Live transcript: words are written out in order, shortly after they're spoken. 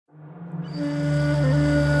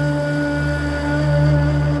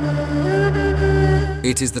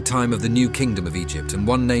It is the time of the new kingdom of Egypt, and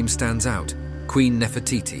one name stands out: Queen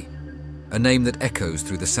Nefertiti, a name that echoes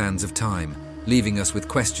through the sands of time, leaving us with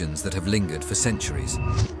questions that have lingered for centuries.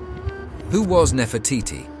 Who was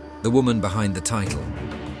Nefertiti, the woman behind the title?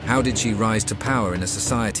 How did she rise to power in a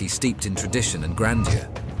society steeped in tradition and grandeur?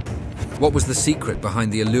 What was the secret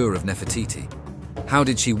behind the allure of Nefertiti? How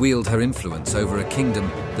did she wield her influence over a kingdom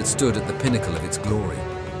that stood at the pinnacle of its glory?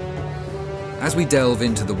 As we delve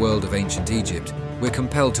into the world of ancient Egypt, we're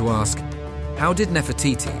compelled to ask, how did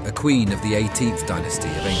Nefertiti, a queen of the 18th dynasty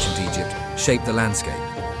of ancient Egypt, shape the landscape?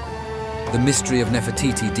 The mystery of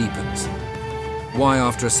Nefertiti deepens. Why,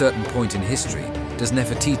 after a certain point in history, does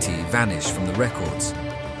Nefertiti vanish from the records?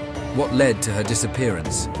 What led to her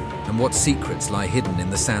disappearance, and what secrets lie hidden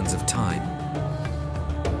in the sands of time?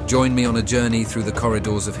 Join me on a journey through the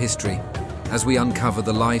corridors of history as we uncover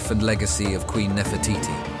the life and legacy of Queen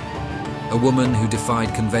Nefertiti, a woman who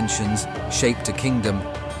defied conventions, shaped a kingdom,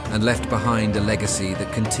 and left behind a legacy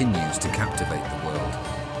that continues to captivate the world.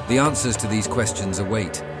 The answers to these questions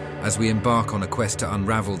await as we embark on a quest to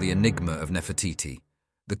unravel the enigma of Nefertiti,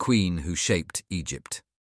 the queen who shaped Egypt.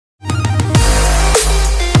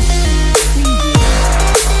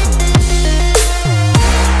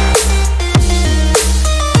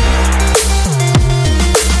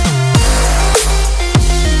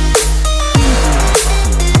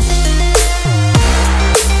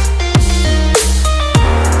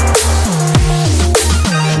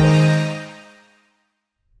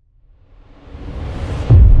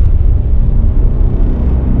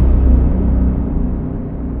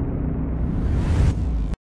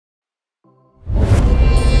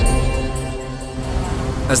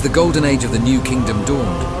 As the golden age of the new kingdom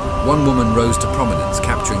dawned, one woman rose to prominence,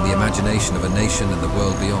 capturing the imagination of a nation and the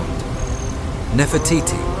world beyond.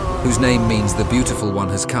 Nefertiti, whose name means the beautiful one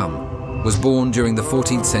has come, was born during the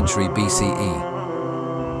 14th century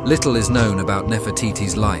BCE. Little is known about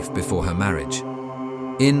Nefertiti's life before her marriage.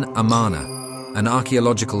 In Amarna, an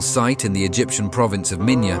archaeological site in the Egyptian province of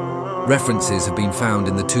Minya, references have been found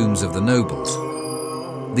in the tombs of the nobles.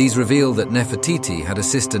 These reveal that Nefertiti had a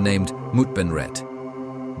sister named Mutbenret.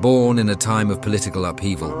 Born in a time of political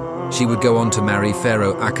upheaval, she would go on to marry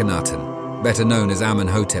Pharaoh Akhenaten, better known as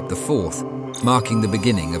Amenhotep IV, marking the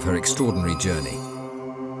beginning of her extraordinary journey.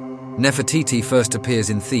 Nefertiti first appears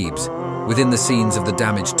in Thebes, within the scenes of the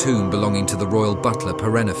damaged tomb belonging to the royal butler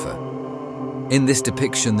Perennefer. In this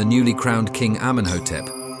depiction, the newly crowned king Amenhotep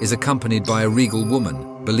is accompanied by a regal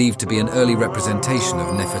woman, believed to be an early representation of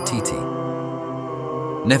Nefertiti.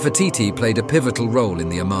 Nefertiti played a pivotal role in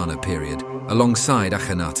the Amarna period, alongside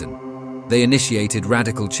Akhenaten. They initiated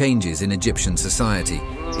radical changes in Egyptian society,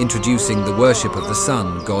 introducing the worship of the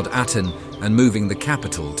sun god Aten and moving the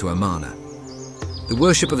capital to Amarna. The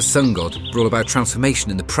worship of the sun god brought about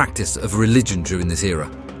transformation in the practice of religion during this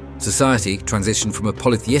era. Society transitioned from a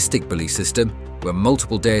polytheistic belief system, where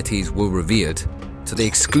multiple deities were revered, to the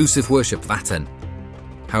exclusive worship of Aten.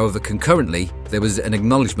 However, concurrently, there was an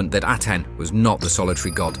acknowledgement that Aten was not the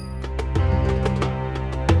solitary god.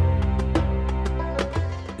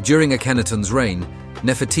 During Akhenaten's reign,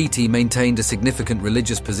 Nefertiti maintained a significant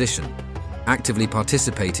religious position, actively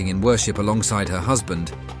participating in worship alongside her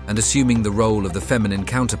husband and assuming the role of the feminine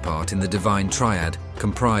counterpart in the divine triad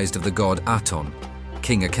comprised of the god Aton,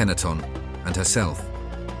 King Akhenaton, and herself.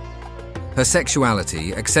 Her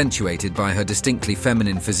sexuality, accentuated by her distinctly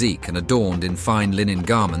feminine physique and adorned in fine linen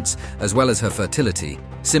garments, as well as her fertility,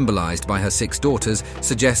 symbolized by her 6 daughters,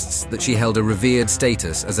 suggests that she held a revered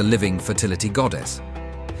status as a living fertility goddess.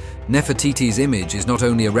 Nefertiti's image is not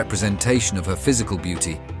only a representation of her physical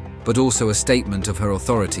beauty, but also a statement of her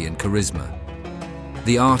authority and charisma.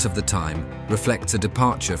 The art of the time reflects a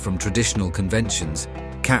departure from traditional conventions,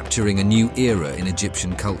 capturing a new era in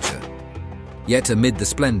Egyptian culture. Yet amid the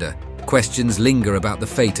splendor, questions linger about the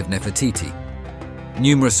fate of Nefertiti.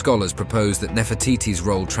 Numerous scholars propose that Nefertiti's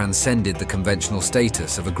role transcended the conventional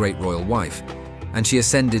status of a great royal wife, and she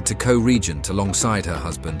ascended to co-regent alongside her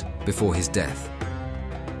husband before his death.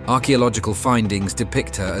 Archaeological findings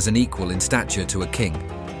depict her as an equal in stature to a king,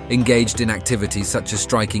 engaged in activities such as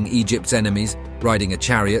striking Egypt's enemies, riding a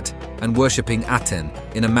chariot, and worshipping Aten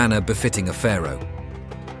in a manner befitting a pharaoh.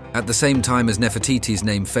 At the same time as Nefertiti's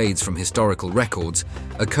name fades from historical records,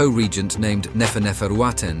 a co-regent named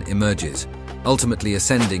Neferneferuaten emerges, ultimately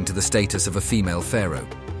ascending to the status of a female pharaoh.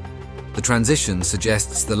 The transition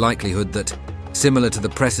suggests the likelihood that, similar to the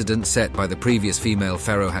precedent set by the previous female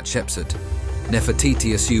pharaoh Hatshepsut,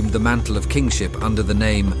 Nefertiti assumed the mantle of kingship under the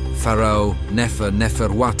name Pharaoh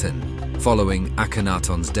Neferneferuaten following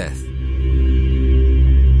Akhenaton's death.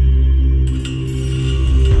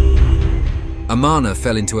 Amarna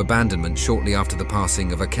fell into abandonment shortly after the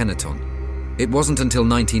passing of Akhenaton. It wasn't until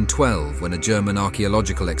 1912 when a German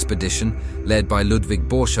archaeological expedition, led by Ludwig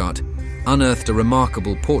Borchardt, unearthed a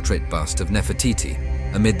remarkable portrait bust of Nefertiti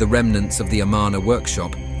amid the remnants of the Amarna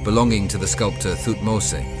workshop belonging to the sculptor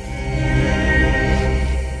Thutmose.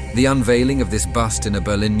 The unveiling of this bust in a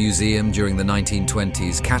Berlin museum during the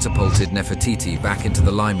 1920s catapulted Nefertiti back into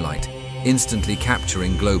the limelight, instantly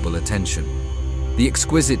capturing global attention. The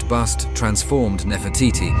exquisite bust transformed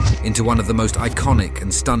Nefertiti into one of the most iconic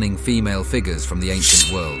and stunning female figures from the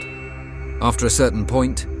ancient world. After a certain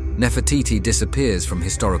point, Nefertiti disappears from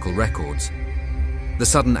historical records. The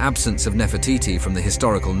sudden absence of Nefertiti from the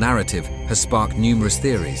historical narrative has sparked numerous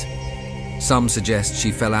theories. Some suggest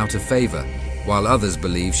she fell out of favor, while others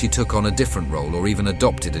believe she took on a different role or even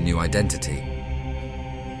adopted a new identity.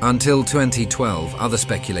 Until 2012, other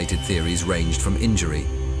speculated theories ranged from injury,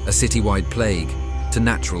 a citywide plague, to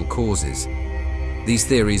natural causes. These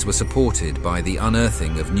theories were supported by the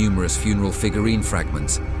unearthing of numerous funeral figurine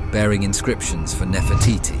fragments bearing inscriptions for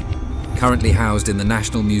Nefertiti, currently housed in the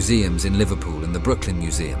National Museums in Liverpool and the Brooklyn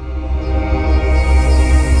Museum.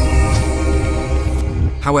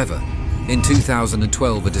 However, in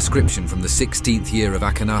 2012, a description from the 16th year of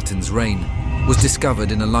Akhenaten's reign was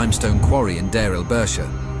discovered in a limestone quarry in Deir el-Bersha,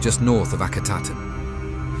 just north of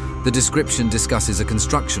Akhetaten. The description discusses a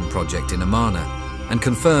construction project in Amarna and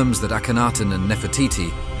confirms that Akhenaten and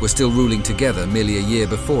Nefertiti were still ruling together merely a year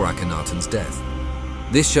before Akhenaten's death.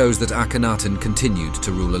 This shows that Akhenaten continued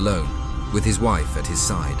to rule alone, with his wife at his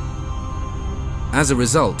side. As a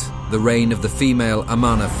result, the reign of the female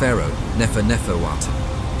Amarna pharaoh,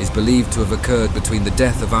 Nefertiti, is believed to have occurred between the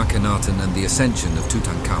death of Akhenaten and the ascension of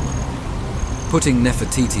Tutankhamun, putting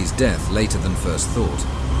Nefertiti's death later than first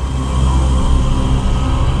thought.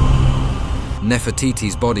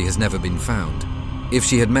 Nefertiti's body has never been found. If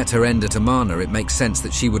she had met her end at Amarna, it makes sense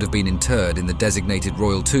that she would have been interred in the designated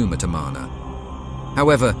royal tomb at Amarna.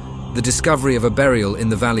 However, the discovery of a burial in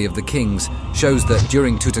the Valley of the Kings shows that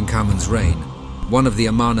during Tutankhamun's reign, one of the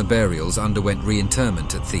Amarna burials underwent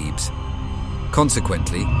reinterment at Thebes.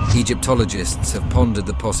 Consequently, Egyptologists have pondered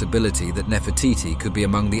the possibility that Nefertiti could be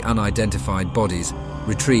among the unidentified bodies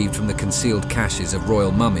retrieved from the concealed caches of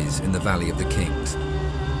royal mummies in the Valley of the Kings.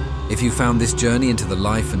 If you found this journey into the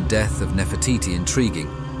life and death of Nefertiti intriguing,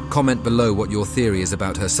 comment below what your theory is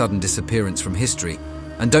about her sudden disappearance from history,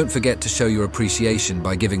 and don't forget to show your appreciation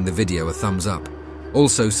by giving the video a thumbs up.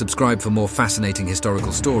 Also, subscribe for more fascinating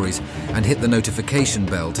historical stories and hit the notification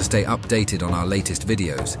bell to stay updated on our latest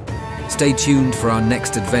videos. Stay tuned for our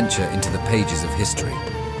next adventure into the pages of history.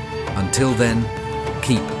 Until then,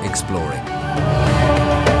 keep exploring.